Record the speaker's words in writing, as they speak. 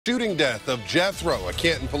Shooting death of Jethro, a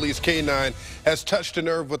Canton police K-9, has touched a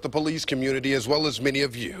nerve with the police community as well as many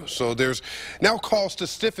of you. So there's now calls to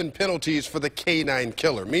stiffen penalties for the K-9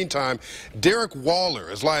 killer. Meantime, Derek Waller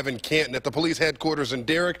is live in Canton at the police headquarters. And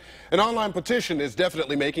Derek, an online petition is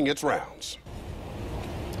definitely making its rounds.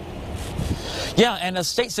 Yeah, and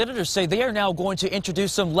state senators say they are now going to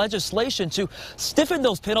introduce some legislation to stiffen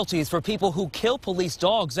those penalties for people who kill police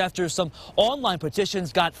dogs after some online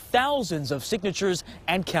petitions got thousands of signatures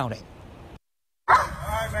and counting.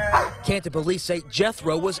 Canton police say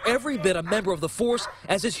Jethro was every bit a member of the force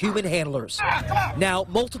as his human handlers. Now,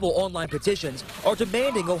 multiple online petitions are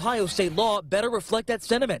demanding Ohio state law better reflect that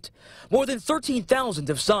sentiment. More than 13,000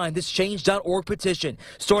 have signed this Change.org petition,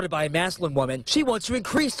 started by a Massillon woman. She wants to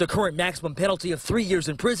increase the current maximum penalty of 3 years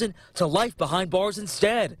in prison to life behind bars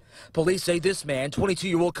instead. Police say this man,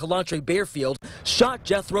 22-year-old Kalantre Bearfield, shot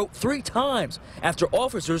Jethro 3 times after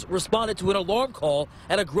officers responded to an alarm call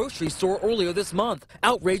at a grocery store earlier this month.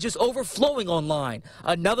 Outrage is overflowing online.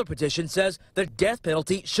 Another petition says the death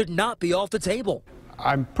penalty should not be off the table.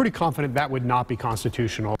 I'm pretty confident that would not be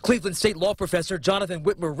constitutional. Cleveland State law professor Jonathan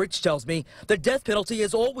Whitmer-Rich tells me the death penalty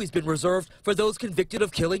has always been reserved for those convicted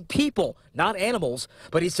of killing people, not animals.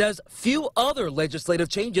 But he says few other legislative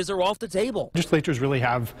changes are off the table. Legislatures really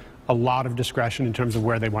have a lot of discretion in terms of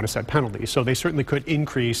where they want to set penalties. So they certainly could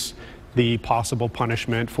increase the possible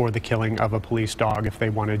punishment for the killing of a police dog if they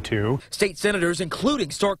wanted to. State senators,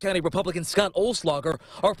 including Stark County Republican Scott Olslager,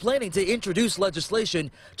 are planning to introduce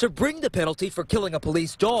legislation to bring the penalty for killing a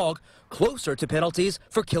police dog closer to penalties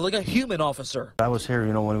for killing a human officer. I was here,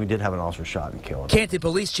 when we did have an officer shot and killed. Canton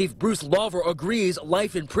Police Chief Bruce Lawver agrees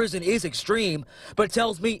life in prison is extreme, but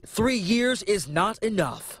tells me 3 years is not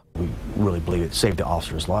enough. We really believe it saved the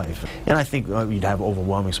officer's life. And I think you'd have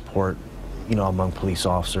overwhelming support among police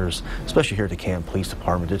officers, especially here at the Canton Police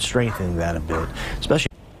Department. It's strengthening that a bit, especially.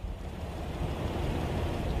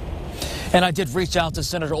 And I did reach out to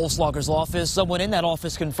Senator Olslager's office. Someone in that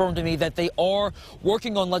office confirmed to me that they are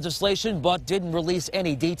working on legislation, but didn't release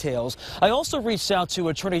any details. I also reached out to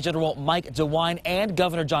Attorney General Mike DeWine and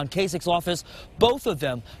Governor John Kasich's office. Both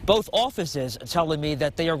offices telling me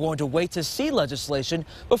that they are going to wait to see legislation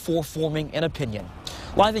before forming an opinion.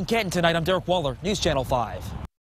 Live in Canton tonight, I'm Derek Waller, News Channel 5.